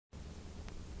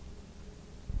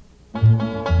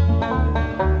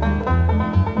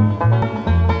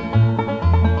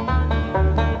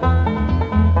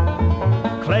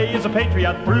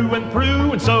patriot through and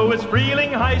through, and so is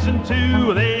Frelinghuysen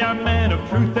too. They are men of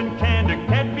truth and candor,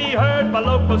 can't be heard by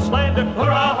local slander.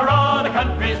 Hurrah, hurrah, the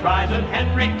country's rising,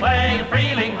 Henry Clay and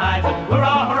Frelinghuysen.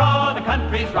 Hurrah, hurrah, the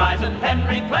country's rising,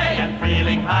 Henry Clay and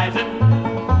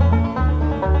Frelinghuysen.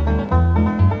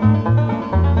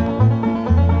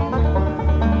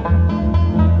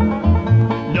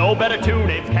 No better two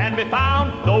names can be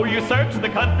found, though you search the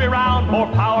country round. More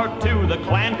power to the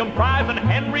clan comprising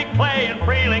Henry Clay and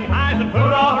Frelinghuysen.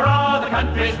 Hurrah, hurrah, the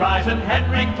country's rising,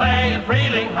 Henry Clay and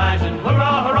Frelinghuysen.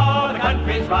 Hurrah, hurrah, the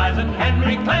country's rising,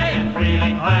 Henry Clay and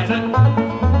Frelinghuysen.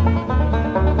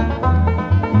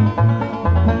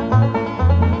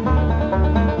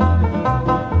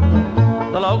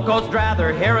 Locals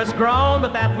rather hear us groan,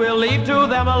 but that we'll leave to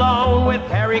them alone. With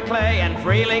Harry Clay and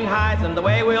Frelinghuysen, the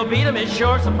way we'll beat 'em is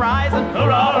sure surprising.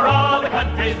 Hurrah, hurrah, the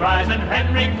country's rising,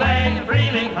 Henry Clay and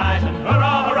Frelinghuysen.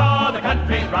 Hurrah, hurrah, the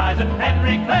country's rising,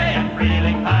 Henry Clay